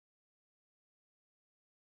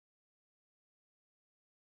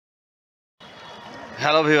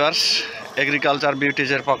Hello viewers, agriculture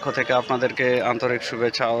বিউটিজের পক্ষ থেকে আপনাদেরকে আন্তরিক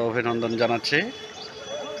শুভেচ্ছা ও অভিনন্দন জানাচ্ছি।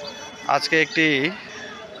 আজকে একটি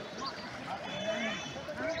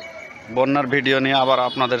বন্যার ভিডিও নিয়ে আবার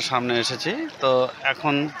আপনাদের সামনে এসেছি। তো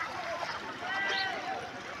এখন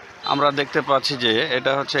আমরা দেখতে পাচ্ছি যে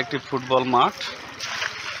এটা হচ্ছে একটি ফুটবল মাঠ।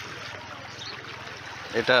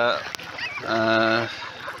 এটা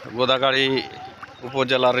গোদাগাড়ি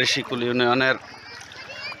উপজেলার ঋষিকুল ইউনিয়নের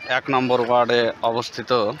 1 নম্বর ওয়ার্ডে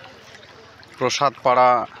অবস্থিত প্রসাদপাড়া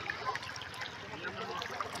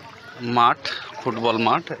মাঠ, ফুটবল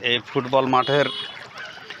মাঠ। এই ফুটবল মাঠের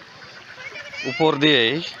উপর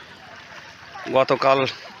দিয়েই গতকাল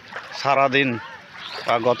সারাদিন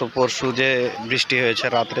বা গত পরশু যে বৃষ্টি হয়েছে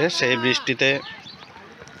রাত্রে, সেই বৃষ্টিতে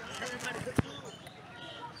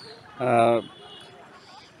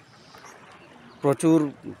প্রচুর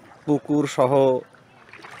পুকুর সহ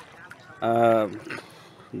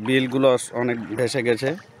বিলগুলো অনেক ভেসে গেছে।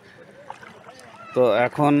 তো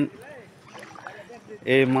এখন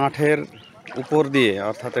এই মাঠের উপর দিয়ে,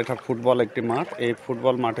 অর্থাৎ এটা ফুটবল একটি মাঠ, এই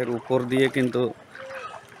ফুটবল মাঠের উপর দিয়ে কিন্তু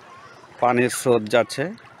পানির স্রোত যাচ্ছে।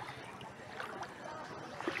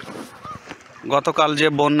 গতকাল যে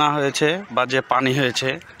বন্যা হয়েছে বা যে পানি হয়েছে,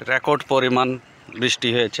 রেকর্ড পরিমাণ বৃষ্টি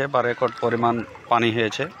হয়েছে বা রেকর্ড পরিমাণ পানি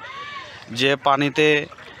হয়েছে। যে পানিতে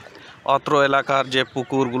অত্র এলাকার যে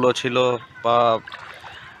পুকুরগুলো ছিল বা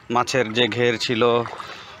মাছের যে ঘের ছিল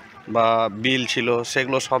বা বিল ছিল,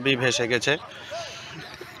 সেগুলো সবই ভেসে গেছে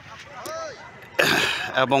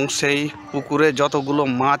এবং সেই পুকুরে যতগুলো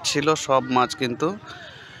মাছ ছিল সব মাছ কিন্তু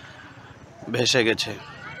ভেসে গেছে।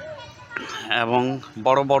 এবং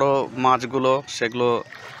বড় বড় মাছগুলো সেগুলো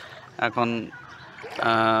এখন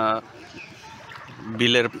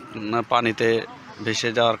বিলের পানিতে ভেসে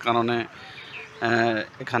যাওয়ার কারণে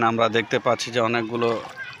এখানে আমরা দেখতে পাচ্ছি যে অনেকগুলো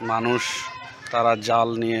মানুষ তারা জাল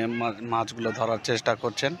নিয়ে মাছগুলো ধরার চেষ্টা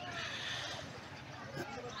করছেন।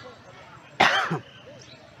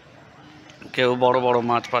 কেউ বড় বড়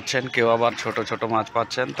মাছ পাচ্ছেন, কেউ আবার ছোট ছোট মাছ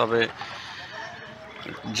পাচ্ছেন, তবে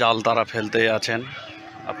জাল তারা ফেলতেই আছেন।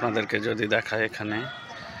 আপনাদেরকে যদি দেখায়, এখানে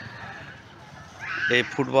এই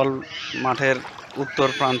ফুটবল মাঠের উত্তর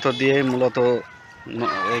প্রান্ত দিয়ে মূলত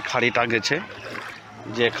এই খাড়িটা গেছে।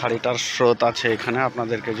 যে খাড়িটার স্রোত আছে এখানে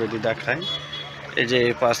আপনাদেরকে যদি দেখায়, এই যে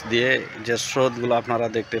এই পাশ দিয়ে যে স্রোতগুলো আপনারা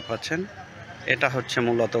দেখতে পাচ্ছেন, এটা হচ্ছে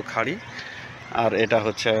মূলত খাড়ি, আর এটা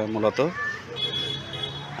হচ্ছে মূলত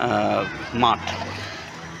মাঠ।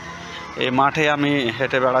 এই মাঠে আমি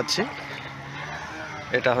হেঁটে বেড়াচ্ছি।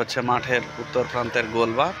 এটা হচ্ছে মাঠের উত্তর প্রান্তের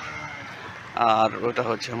গোলবার, আর ওটা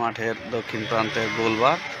হচ্ছে মাঠের দক্ষিণ প্রান্তের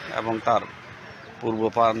গোলবার, এবং তার পূর্ব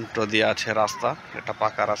প্রান্ত দিয়ে আছে রাস্তা। এটা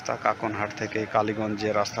পাকা রাস্তা, কাকনহাট থেকে কালীগঞ্জ যে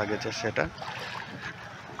রাস্তা গেছে সেটা।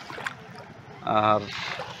 আর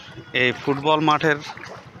এই ফুটবল মাঠের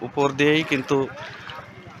উপর দিয়েই কিন্তু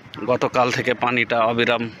গতকাল থেকে পানিটা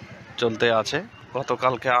অবিরাম চলতে আছে।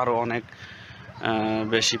 গতকালকে আরও অনেক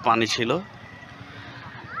বেশি পানি ছিল।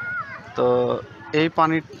 তো এই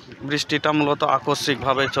বৃষ্টিটা মূলত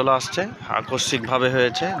আকস্মিকভাবে চলে আসছে, আকস্মিকভাবে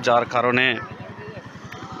হয়েছে, যার কারণে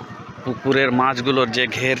পুকুরের মাছগুলোর যে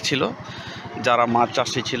ঘের ছিল, যারা মাছ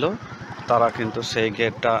চাষি ছিল তারা কিন্তু সেই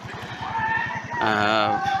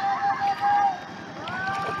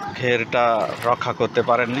ঘেরটা রক্ষা করতে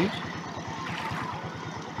পারেননি,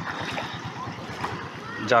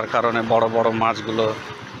 যার কারণে বড় বড় মাছগুলো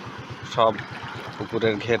সব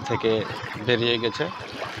পুকুরের ঘের থেকে বেরিয়ে গেছে।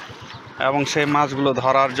 এবং সেই মাছগুলো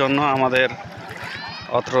ধরার জন্য আমাদের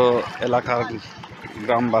অত্র এলাকার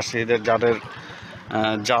গ্রামবাসীদের যাদের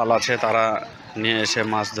জাল আছে তারা নিয়ে এসে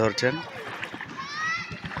মাছ ধরছেন।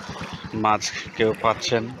 মাছ কেউ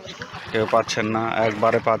পাচ্ছেন, কেউ পাচ্ছেন না,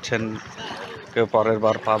 একবারে পাচ্ছেন, কেউ পরের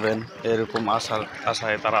বার পাবেন, এরকম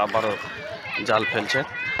আশায় তারা আবারও জাল ফেলছেন।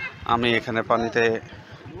 আমি এখানে পানিতে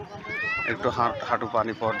একটু হাঁটু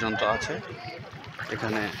পানি পর্যন্ত আছে,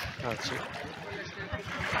 এখানে আছি।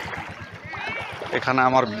 এখানে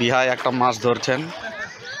আমার বিহাই একটা মাছ ধরছেন।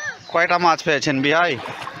 কয়টা মাছ পেয়েছেন বিহাই?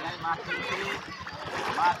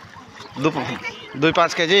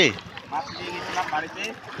 2-5 কেজি।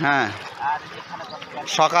 হ্যাঁ,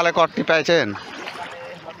 সকালে কটি পেয়েছেন?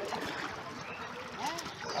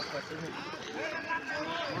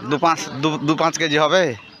 2-5 কেজি হবে,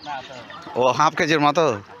 ও হাফ কেজির মতো।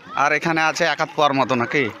 আর এখানে আছে 1 পোয়ার মতো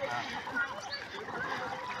নাকি?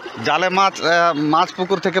 জালে মাছ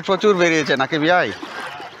পুকুর থেকে প্রচুর বেরিয়েছে নাকি বিয়াই?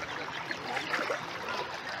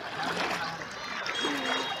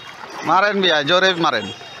 মারেন বিয়াই, জোরে মারেন।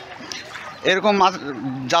 এরকম মাছ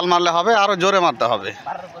জাল মারলে হবে, আরো জোরে মারতে হবে।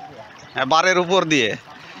 হ্যাঁ, বারের উপর দিয়ে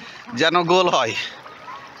যেন গোল হয়।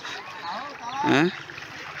 হ্যাঁ,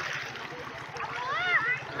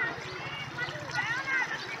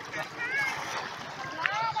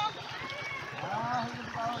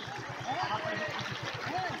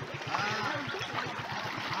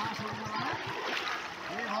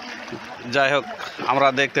 যাই হোক, আমরা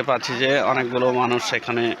দেখতে পাচ্ছি যে অনেকগুলো মানুষ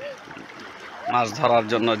সেখানে মাছ ধরার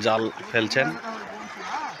জন্য জাল ফেলছেন।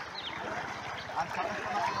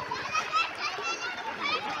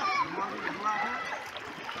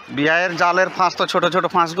 বিয়ের জালের ফাঁস তো ছোট ছোট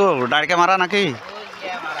ফাঁস গো, ডাইরেক্ট মারা নাকি?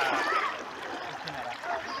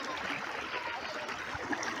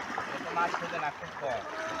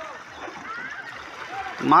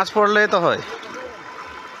 মাছ পড়লেই তো হয়।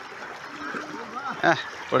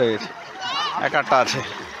 পড়ে গেছে, এক আটটা আছে।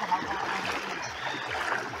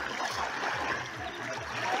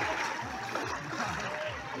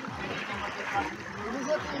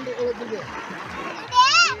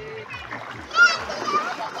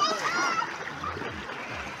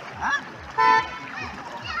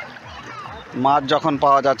 মাছ যখন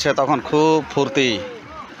পাওয়া যাচ্ছে তখন খুব ফুর্তি,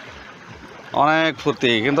 অনেক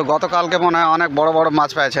ফুর্তি। কিন্তু গতকালকে মনে হয় অনেক বড় বড় মাছ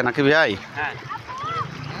পেয়েছে নাকি ভাই?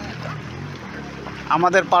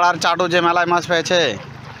 আমাদের পাড়ার চাটু যে মেলায় মাছ পেয়েছে,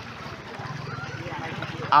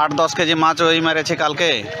 8-10 কেজি মাছ ওই মেরেছে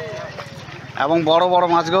কালকে, এবং বড় বড়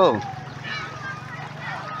মাছ গো।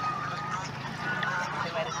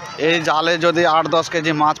 এই জালে যদি 8-10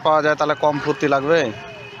 কেজি মাছ পাওয়া যায় তাহলে কম ফুর্তি লাগবে?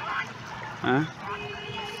 হ্যাঁ,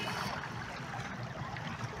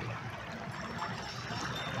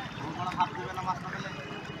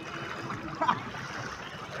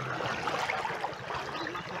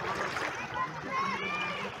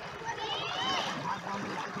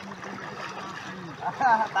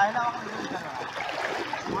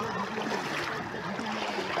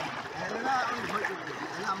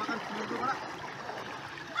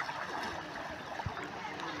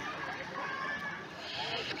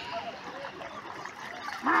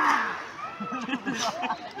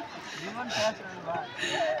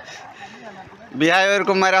 বিহায়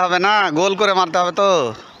ওইরকম মারা হবে না, গোল করে মারতে হবে তো।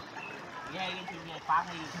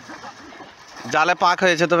 জালে পাক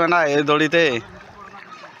হয়েছে তো না এই দড়িতে।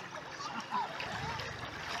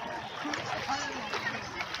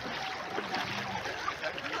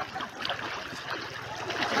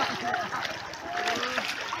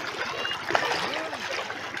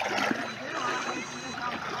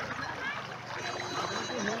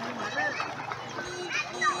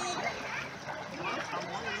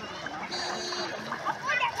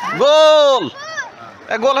 গোল,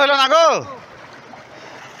 গোল হইল না গো।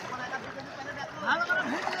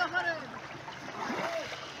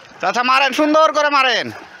 চাচা মারেন, সুন্দর করে মারেন,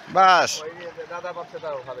 বাস।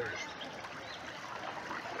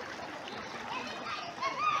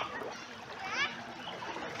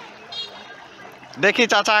 দেখি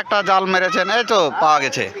চাচা একটা জাল মেরেছেন, এই তো পাওয়া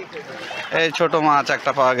গেছে। এই ছোট মাছ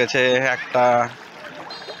একটা পাওয়া গেছে, একটা।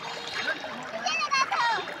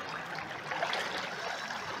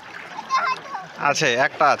 আছে,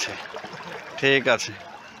 একটা আছে, ঠিক আছে।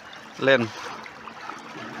 লেন,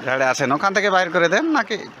 ঝাড়ে আছেন, ওখান থেকে বাইর করে দেন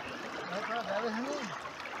নাকি?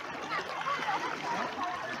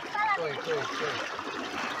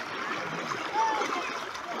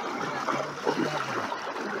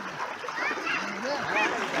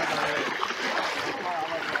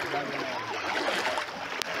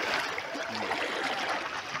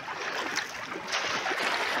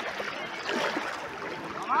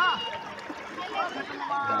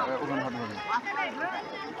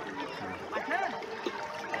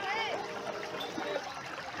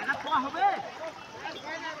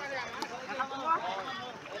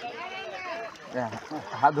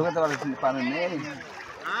 হাত ধোকাতে পারেন নেই,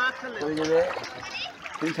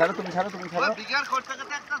 তুমি ছাড়ো, তুমি ছাড়ো, তুমি ছাড়ো।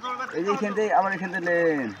 এই যে এখান থেকে আবার এখান থেকে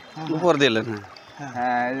নেন, উপর দিলেন।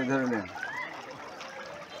 হ্যাঁ এই যে ধরে নেন।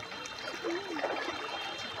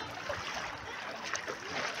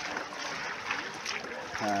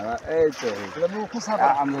 হ্যাঁ এই তো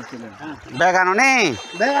আমি ধরছিলেন। ব্যাগ আনো নেই?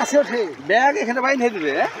 ব্যাগ আছে, ওঠে ব্যাগ এখানে বাইন হয়ে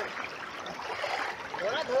দিবে।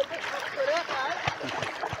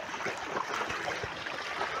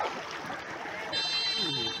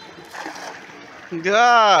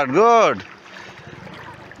 গুড গুড,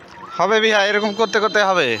 হবে বিহা, এরকম করতে করতে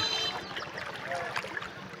হবে।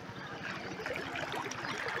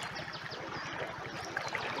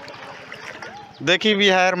 দেখি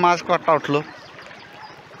বিহায়ের মাছ কটা উঠলো,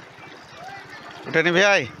 উঠেনি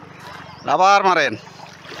ভাই? আবার মারেন,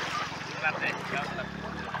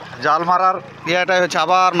 জাল মারার ইয়েটাই হচ্ছে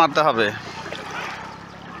আবার মারতে হবে।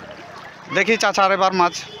 দেখি চাচার এবার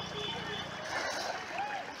মাছ,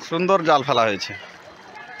 সুন্দর জাল ফেলা হয়েছে।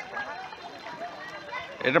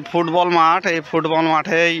 এটা ফুটবল মাঠ, এই ফুটবল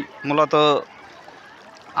মাঠেই মূলত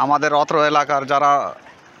আমাদের অত্র এলাকার যারা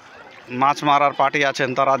মাছ মারার পার্টি আছেন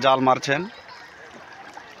তারা জাল মারছেন।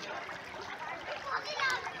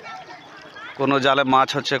 কোনো জালে মাছ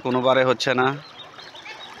হচ্ছে, কোনো বারে হচ্ছে না।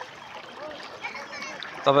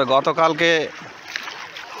 তবে গতকালকে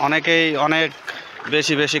অনেকেই অনেক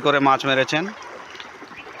বেশি বেশি করে মাছ মেরেছেন।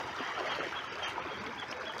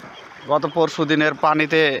 গত পরশু দিনের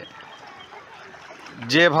পানিতে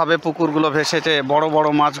যেভাবে পুকুরগুলো ভেসেছে, বড় বড়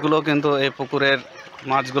মাছগুলো কিন্তু এই পুকুরের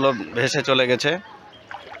মাছগুলো ভেসে চলে গেছে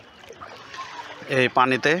এই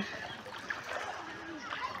পানিতে।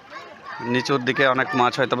 নিচুর দিকে অনেক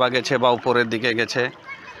মাছ হয়তো বা গেছে বা উপরের দিকে গেছে।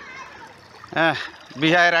 হ্যাঁ,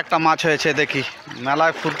 বিহাইয়ের একটা মাছ হয়েছে দেখি,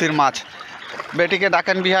 মেলায় ফুর্তির মাছ। বেটিকে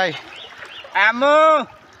ডাকেন বিহাই।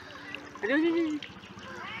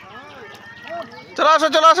 চলো আসো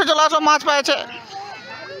চলো আসো চলো আসো, মাছ পেয়েছে।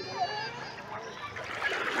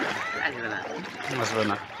 আসবে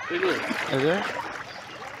না, এই যে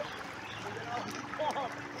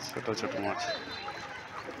ছোট ছোট মাছ।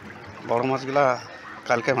 বড় মাছগুলা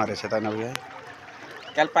কালকে মারেছে তাই না ভাই?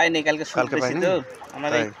 কাল পাইনি, কালকে কালকে পাইনি তো আমার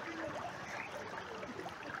তাই?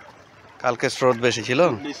 কালকে স্রোত বেশি ছিল।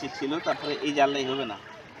 বেশি ছিল, তারপরে এই জালটাই হবে না,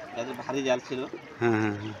 যাদের ভারী জাল ছিল হ্যাঁ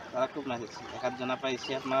হ্যাঁ হ্যাঁ, তারা খুব মেরেছে। এক আধ জনা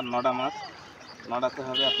পাইছে আপনার 9টা মাছ। 9টাতে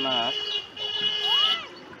হবে আপনার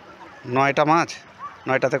 9টা মাছ।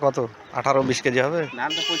 9টাতে কত? 18-20 কেজি হবে? না,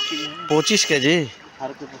 25 কেজি 25 কেজি?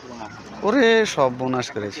 ফারুকের পুকুরে মাছ। ওরে সব বোনাস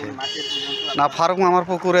করেছে। মাছের না, ফারুক মামার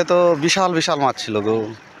পুকুরে তো বিশাল বিশাল মাছ ছিল গো,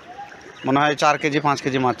 মনে হয় 4 কেজি 5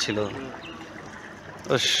 কেজি মাছ ছিল।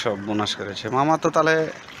 ও সব বোনাস করেছে মামা, তো তাহলে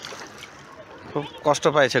খুব কষ্ট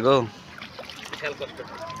পাইছে গো। বিশাল কষ্ট,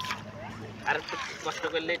 আর একটু কষ্ট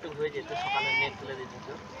করলে একটু হয়ে যেত, সকালে নেট তুলে দিত,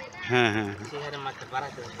 হ্যাঁ হ্যাঁ সেই হারে মাছটা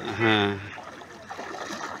বাড়াতে হতো। হ্যাঁ,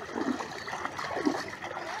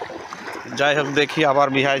 যাই হোক দেখি আবার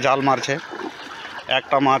বিহাই জাল মারছে।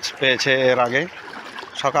 একটা মাছ পেয়েছে এর আগে,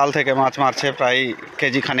 সকাল থেকে মাছ মারছে, প্রায়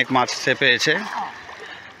কেজি খানিক মাছ সে পেয়েছে।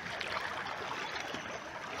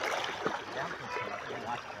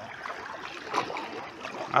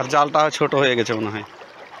 আর জালটা ছোট হয়ে গেছে মনে হয়,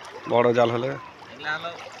 বড় জাল হলে। এগুলা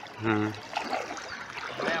হলো হ্যাঁ,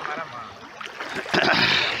 এগুলাই আমারা মাছ।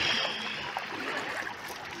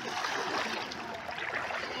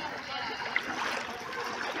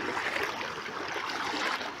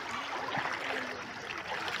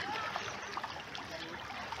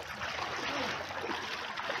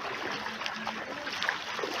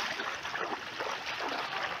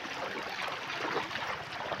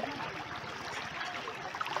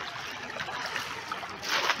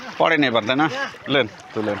 পড়েনি এবার তাই না? তুলেন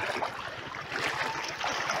তুলেন।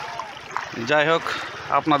 যাই হোক,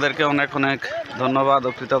 আপনাদেরকে অনেক অনেক ধন্যবাদ ও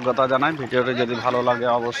কৃতজ্ঞতা জানাই। ভিডিওটি যদি ভালো লাগে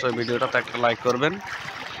অবশ্যই ভিডিওটাতে একটা লাইক করবেন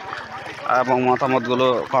এবং মতামতগুলো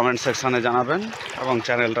কমেন্ট সেকশানে জানাবেন এবং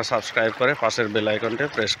চ্যানেলটা সাবস্ক্রাইব করে পাশের বেল আইকনটি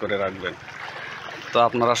প্রেস করে রাখবেন। তো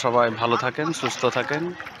আপনারা সবাই ভালো থাকেন, সুস্থ থাকেন।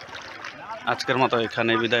 আজকের মতো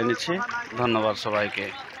এখানেই বিদায় নিচ্ছি। ধন্যবাদ সবাইকে।